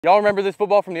Y'all remember this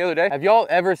football from the other day? Have y'all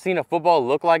ever seen a football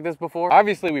look like this before?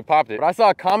 Obviously we popped it, but I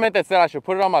saw a comment that said I should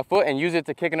put it on my foot and use it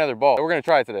to kick another ball. So we're gonna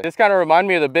try it today. This kind of reminded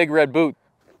me of the big red boot.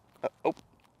 Oh,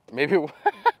 maybe.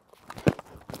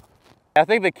 I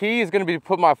think the key is gonna be to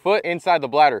put my foot inside the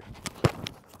bladder.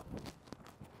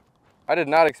 I did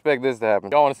not expect this to happen.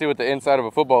 Y'all wanna see what the inside of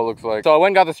a football looks like. So I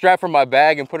went and got the strap from my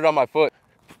bag and put it on my foot.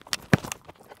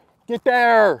 Get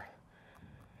there.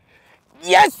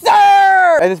 Yes,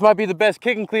 sir! Hey, this might be the best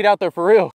kicking cleat out there for real.